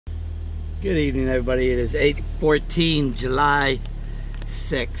Good evening, everybody. It is 8/14, July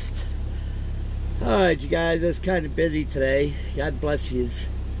 6th. Alright, you guys, it's kind of busy today. God bless you.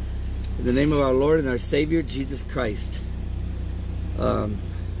 In the name of our Lord and our Savior, Jesus Christ. I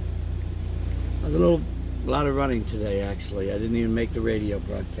was a lot of running today, actually. I didn't even make the radio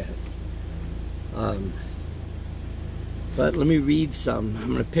broadcast. But let me read some.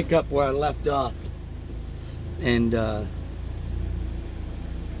 I'm going to pick up where I left off. And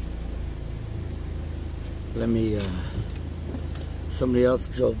let me, somebody else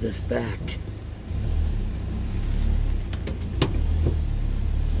drove this back.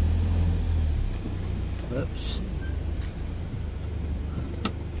 Oops.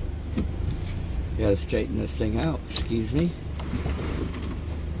 Gotta straighten this thing out, excuse me.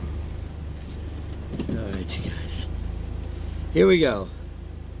 Alright, you guys. Here we go.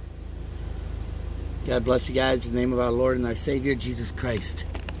 God bless you guys in the name of our Lord and our Savior, Jesus Christ.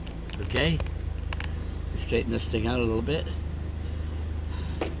 Okay? Straighten this thing out a little bit.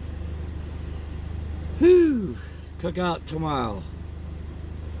 Whew! Cookout tomorrow.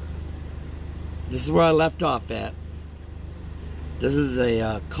 This is where I left off at. This is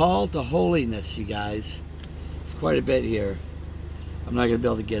a call to holiness, you guys. It's quite a bit here. I'm not going to be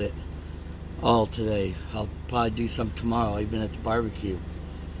able to get it all today. I'll probably do some tomorrow, even at the barbecue.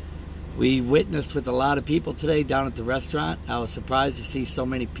 We witnessed with a lot of people today down at the restaurant. I was surprised to see so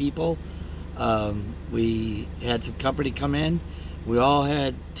many people. We had some company come in. We all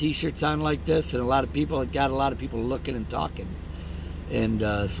had t-shirts on like this, and a lot of people, it got a lot of people looking and talking. And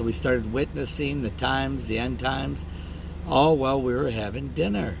so we started witnessing the times, the end times, all while we were having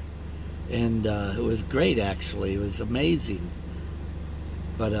dinner. And it was great, actually. It was amazing.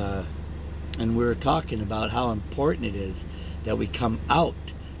 But and we were talking about how important it is that we come out,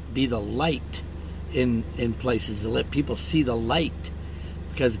 be the light in places, to let people see the light.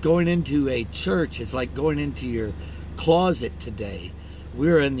 Because going into a church is like going into your closet today.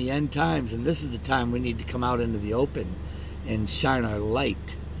 We're in the end times, and this is the time we need to come out into the open and shine our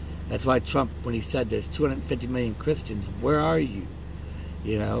light. That's why Trump, when he said there's 250 million Christians, where are you?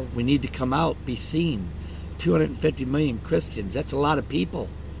 You know, we need to come out, be seen. 250 million Christians, that's a lot of people.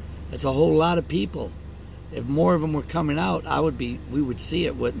 That's a whole lot of people. If more of them were coming out, we would see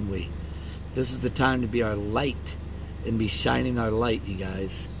it, wouldn't we? This is the time to be our light and be shining our light, you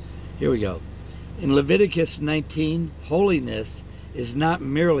guys. Here we go. In Leviticus 19, holiness is not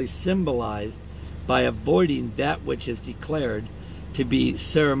merely symbolized by avoiding that which is declared to be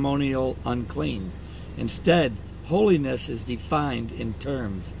ceremonial unclean. Instead, holiness is defined in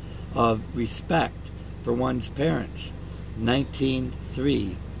terms of respect for one's parents.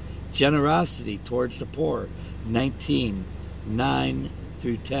 19:3. Generosity towards the poor. 19:9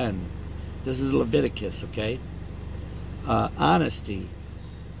 through 10. This is Leviticus, okay? Honesty,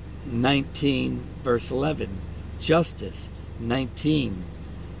 19 verse 11. Justice,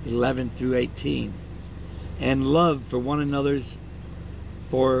 19:11 through 18. And love for one another's,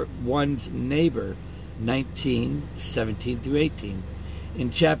 for one's neighbor, 19:17 through 18. In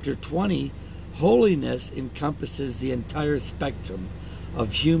chapter 20, holiness encompasses the entire spectrum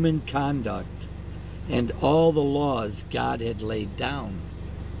of human conduct and all the laws God had laid down.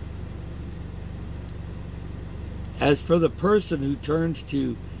 As for the person who turns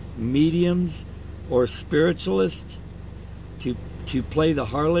to mediums or spiritualists to play the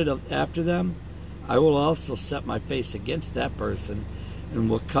harlot after them, I will also set my face against that person and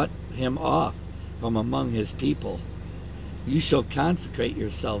will cut him off from among his people. You shall consecrate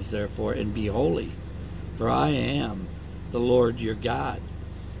yourselves, therefore, and be holy, for I am the Lord your God.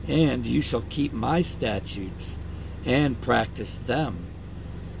 And you shall keep my statutes and practice them.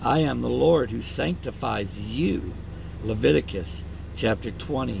 I am the Lord who sanctifies you. Leviticus chapter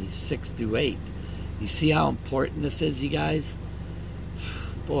 20, 6 through 8. You see how important this is, you guys?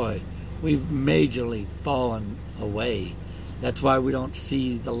 Boy, we've majorly fallen away. That's why we don't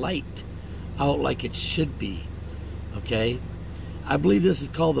see the light out like it should be. Okay? I believe this is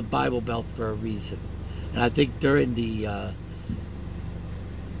called the Bible Belt for a reason. And I think during the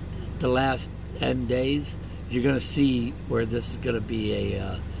last end days, you're going to see where this is going to be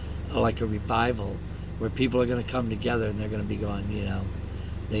like a revival, where people are going to come together and they're going to be going, you know,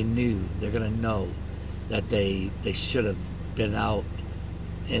 they're going to know that they should have been out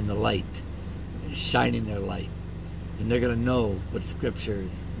in the light, shining their light. And they're going to know what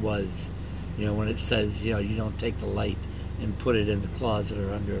scriptures was, you know, when it says, you know, you don't take the light and put it in the closet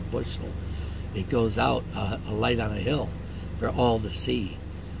or under a bushel. It goes out a light on a hill for all to see.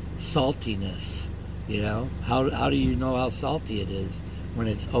 Saltiness, you know, how do you know how salty it is when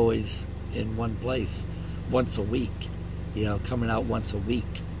it's always in one place once a week, you know, coming out once a week?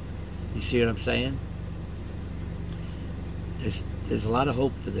 You see what I'm saying? There's a lot of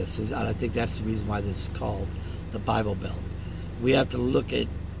hope for this. And I think that's the reason why this is called the Bible Belt. We have to look at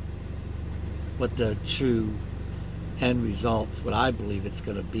what the true end result, what I believe it's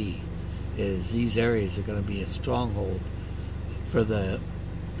going to be, is these areas are going to be a stronghold for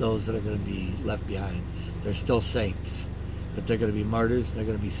those that are going to be left behind. They're still saints, but they're going to be martyrs. They're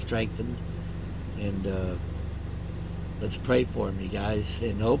going to be strengthened, and let's pray for them, you guys.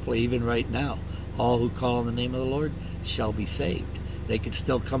 And hopefully, even right now, all who call on the name of the Lord shall be saved. They could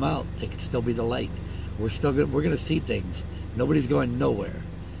still come out. They could still be the light. We're going to see things. Nobody's going nowhere.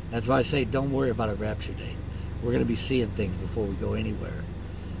 That's why I say don't worry about a rapture date. We're going to be seeing things before we go anywhere.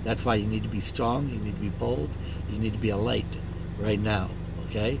 That's why you need to be strong. You need to be bold. You need to be a light right now.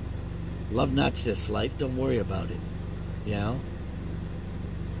 Okay? Love not this life. Don't worry about it. You know?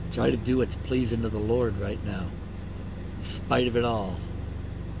 Try to do what's pleasing to the Lord right now, in spite of it all.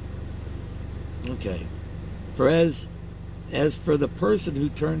 Okay. For as for the person who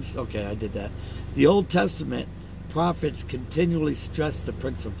turns... Okay, I did that. The Old Testament prophets continually stress the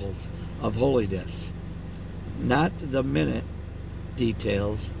principles of holiness, not the minute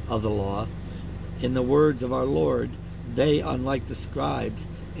details of the law. In the words of our Lord, they, unlike the scribes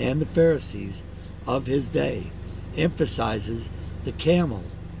and the Pharisees of his day, emphasizes the camel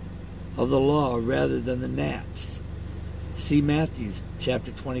of the law rather than the gnats. See Matthew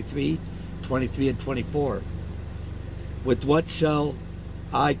chapter 23, 23 and 24. With what shall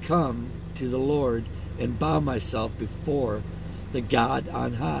I come to the Lord and bow myself before the God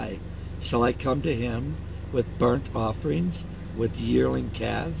on high? Shall I come to him with burnt offerings, with yearling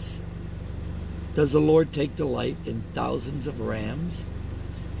calves? Does the Lord take delight in thousands of rams,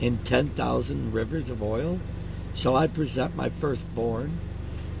 in 10,000 rivers of oil? Shall I present my firstborn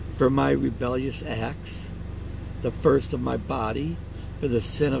for my rebellious acts, the first of my body for the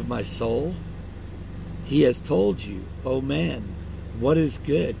sin of my soul? He has told you, O man, what is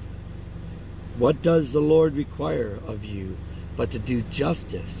good. What does the Lord require of you but to do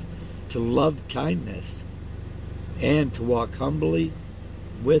justice, to love kindness, and to walk humbly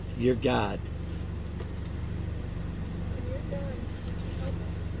with your God?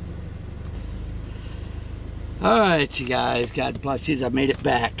 All right, you guys. God bless you. I made it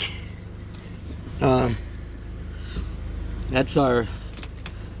back. That's our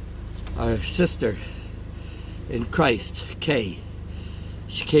sister in Christ, Kay.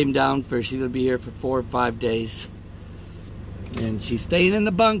 She came down she's going to be here for 4 or 5 days. And she's staying in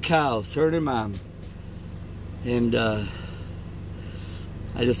the bunkhouse, her and her mom. And I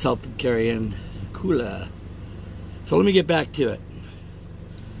just helped them carry in the cooler. So let me get back to it.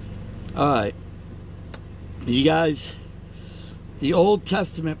 Alright. You guys, the Old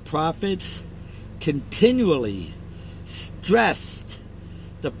Testament prophets continually stressed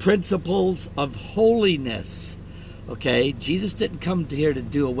the principles of holiness. Okay, Jesus didn't come here to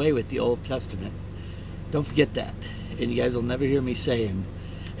do away with the Old Testament. Don't forget that. And you guys will never hear me saying,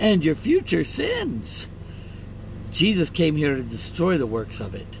 and your future sins. Jesus came here to destroy the works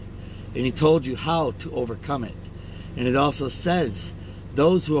of it. And he told you how to overcome it. And it also says,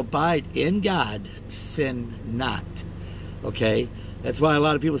 those who abide in God sin not. Okay? That's why a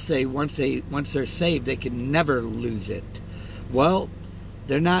lot of people say once they're saved, they can never lose it. Well,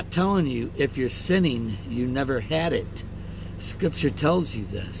 they're not telling you if you're sinning, you never had it. Scripture tells you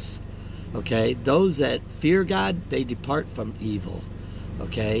this. Okay? Those that fear God, they depart from evil.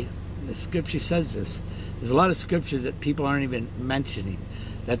 Okay? The Scripture says this. There's a lot of scriptures that people aren't even mentioning.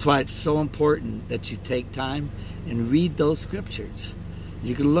 That's why it's so important that you take time and read those scriptures.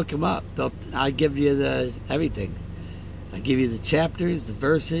 You can look them up. I give you everything. I give you the chapters, the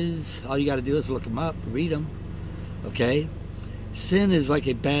verses. All you got to do is look them up, read them. Okay? Sin is like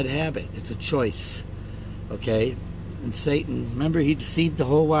a bad habit. It's a choice. Okay? And Satan, remember he deceived the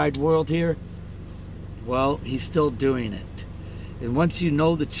whole wide world here? Well, he's still doing it. And once you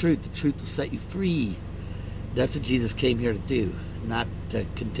know the truth will set you free. That's what Jesus came here to do, not to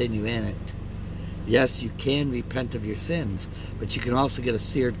continue in it. Yes, you can repent of your sins, but you can also get a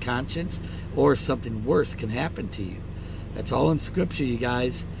seared conscience, or something worse can happen to you. That's all in Scripture, you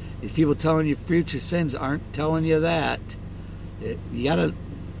guys. These people telling you future sins aren't telling you that. You gotta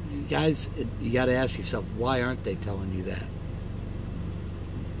ask yourself, why aren't they telling you that?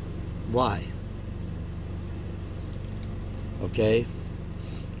 Why? Okay?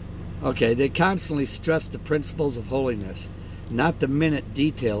 Okay, they constantly stress the principles of holiness, not the minute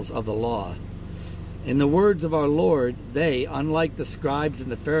details of the law. In the words of our Lord, they, unlike the scribes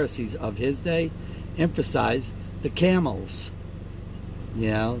and the Pharisees of his day, emphasize the camels.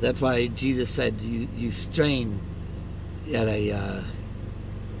 You know, that's why Jesus said you strain at a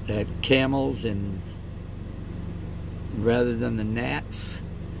had camels and rather than the gnats.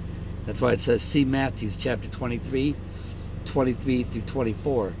 That's why it says, see Matthew chapter 23, 23 through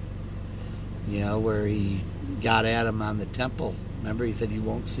 24. You know, where he got at him on the temple. Remember, he said, you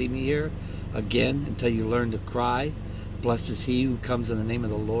won't see me here again until you learn to cry. Blessed is he who comes in the name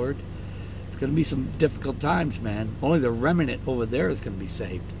of the Lord. It's going to be some difficult times, man. Only the remnant over there is going to be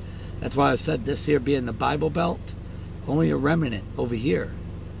saved. That's why I said this here being the Bible Belt, only a remnant over here.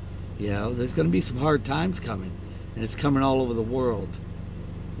 You know, there's going to be some hard times coming, and it's coming all over the world.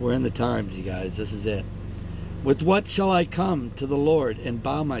 We're in the times, you guys. This is it. With what shall I come to the Lord and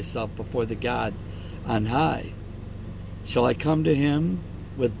bow myself before the God on high? Shall I come to him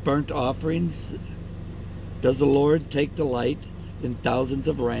with burnt offerings? Does the Lord take delight in thousands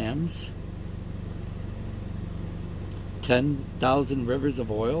of rams? 10,000 rivers of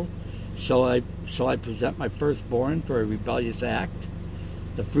oil? Shall I present my firstborn for a rebellious act,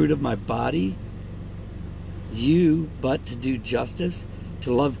 the fruit of my body? You but to do justice,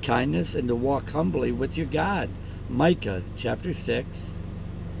 to love kindness, and to walk humbly with your God. Micah chapter 6,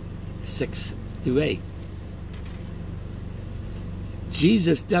 6 through 8.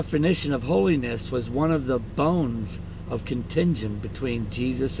 Jesus' definition of holiness was one of the bones of contention between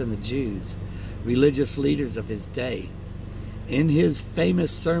Jesus and the Jews, religious leaders of his day. In his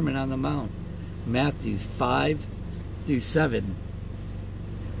famous Sermon on the Mount, Matthew 5 through 7,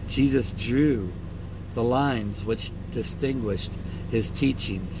 Jesus drew the lines which distinguished his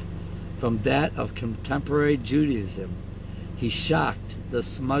teachings from that of contemporary Judaism. He shocked the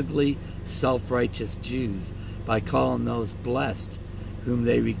smugly self-righteous Jews by calling those blessed whom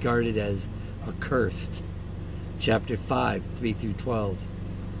they regarded as accursed. Chapter 5, 3 through 12.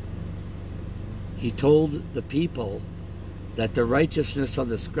 He told the people that the righteousness of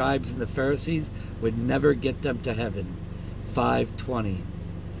the scribes and the Pharisees would never get them to heaven. 5:20.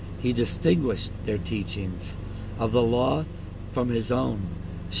 He distinguished their teachings of the law from his own,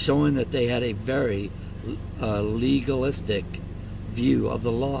 showing that they had a very legalistic view of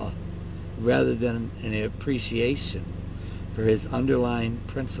the law rather than an appreciation for his underlying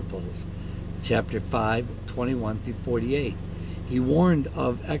principles. Chapter 5, 21 through 48. He warned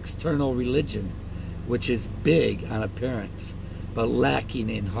of external religion, which is big on appearance, but lacking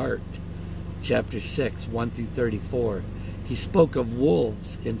in heart. Chapter 6, 1 through 34. He spoke of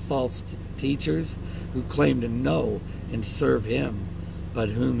wolves and false teachers who claimed to know and serve him, but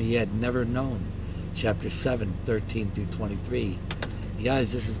whom he had never known. Chapter 7, 13 through 23. You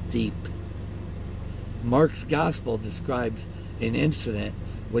guys, this is deep. Mark's gospel describes an incident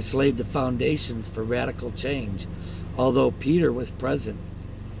which laid the foundations for radical change. Although Peter was present,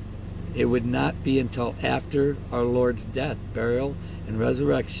 it would not be until after our Lord's death, burial, and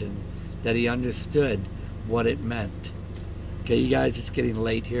resurrection that he understood what it meant. Okay, you guys, it's getting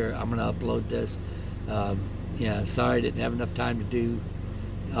late here. I'm going to upload this. Yeah, sorry I didn't have enough time to do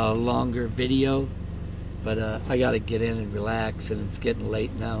a longer video, but I got to get in and relax, and it's getting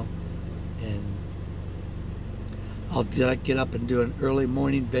late now. And I'll get up and do an early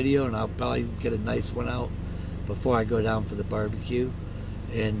morning video, and I'll probably get a nice one out before I go down for the barbecue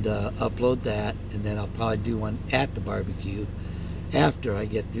and upload that, and then I'll probably do one at the barbecue after I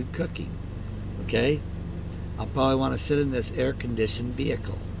get through cooking. Okay? I'll probably want to sit in this air-conditioned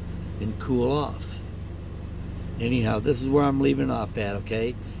vehicle and cool off. Anyhow, this is where I'm leaving off at,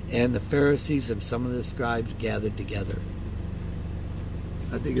 okay? And the Pharisees and some of the scribes gathered together.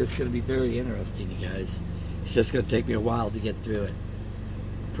 I think it's going to be very interesting, you guys. It's just going to take me a while to get through it.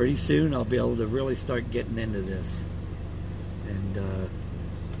 Pretty soon I'll be able to really start getting into this. And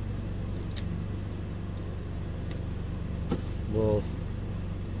well,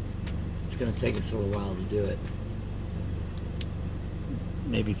 it's going to take us a little while to do it.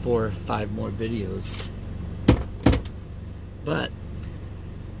 Maybe 4 or 5 more videos. But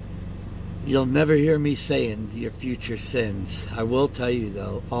you'll never hear me saying your future sins. I will tell you,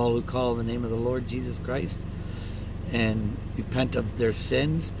 though, all who call the name of the Lord Jesus Christ and repent of their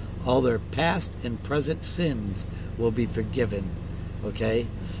sins, all their past and present sins will be forgiven. Okay?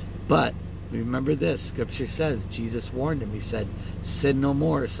 But remember this, Scripture says, Jesus warned him. He said, sin no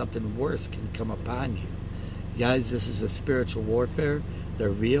more, something worse can come upon you. Guys, this is a spiritual warfare. They're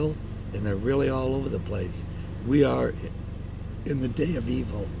real, and they're really all over the place. We are in the day of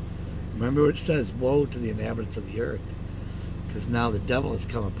evil. Remember what it says, woe to the inhabitants of the earth, because now the devil has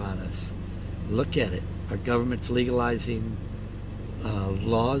come upon us. Look at it. Our government's legalizing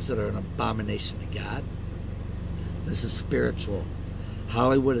laws that are an abomination to God. This is spiritual.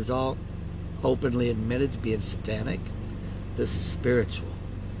 Hollywood is all openly admitted to being satanic. This is spiritual.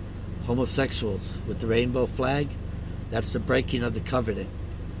 Homosexuals with the rainbow flag, that's the breaking of the covenant.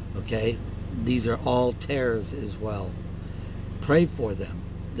 Okay? These are all tares as well. Pray for them,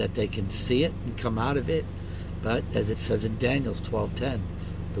 that they can see it and come out of it. But as it says in Daniel's 12:10,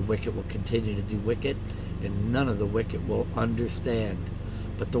 the wicked will continue to do wicked, and none of the wicked will understand,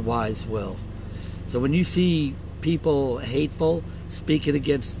 but the wise will. So when you see people hateful, speaking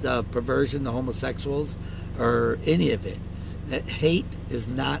against perversion, the homosexuals, or any of it, that hate is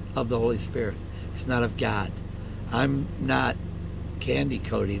not of the Holy Spirit. It's not of God. I'm not candy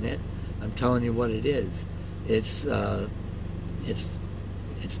coating it. I'm telling you what it is. It's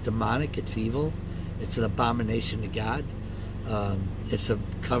demonic. It's evil. It's an abomination to God. It's a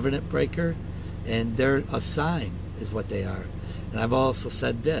covenant breaker, and they're a sign, is what they are. And I've also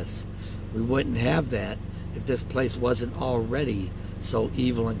said this: we wouldn't have that if this place wasn't already so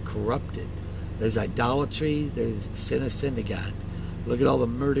evil and corrupted. There's idolatry. There's sin of sin to God. Look at all the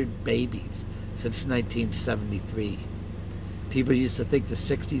murdered babies since 1973. People used to think the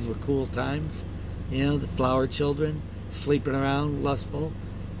 60s were cool times. You know, the flower children sleeping around, lustful.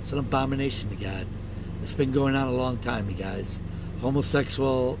 It's an abomination to God. It's been going on a long time, you guys.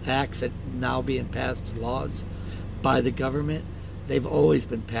 Homosexual acts that now being passed laws by the government, they've always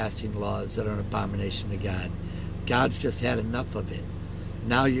been passing laws that are an abomination to God. God's just had enough of it.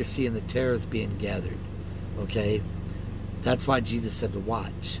 Now you're seeing the tares being gathered. Okay? That's why Jesus said to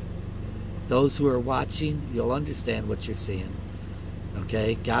watch. Those who are watching, you'll understand what you're seeing.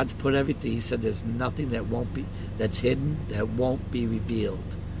 Okay? God's put everything. He said there's nothing that's hidden, that won't be revealed.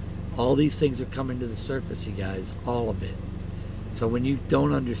 All these things are coming to the surface, you guys. All of it. So when you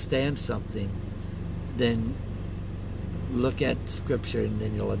don't understand something, then look at Scripture and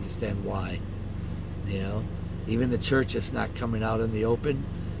then you'll understand why. You know? Even the church is not coming out in the open,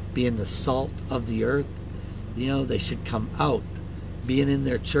 being the salt of the earth. You know, they should come out. Being in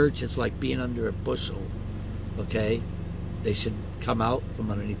their church is like being under a bushel. Okay? They should come out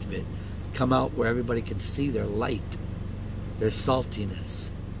from underneath of it. Come out where everybody can see their light, their saltiness.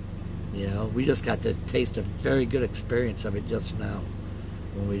 You know, we just got to taste a very good experience of it just now.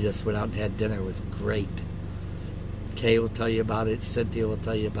 When we just went out and had dinner, it was great. Kay will tell you about it. Cynthia will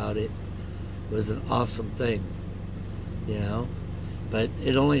tell you about it. It was an awesome thing, you know. But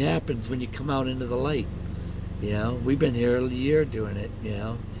it only happens when you come out into the light. You know, we've been here a year doing it, you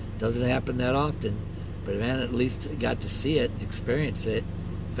know. Doesn't happen that often. But man, at least I got to see it, experience it.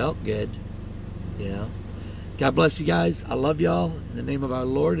 Felt good, you know. God bless you guys. I love y'all in the name of our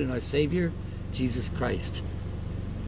Lord and our Savior, Jesus Christ.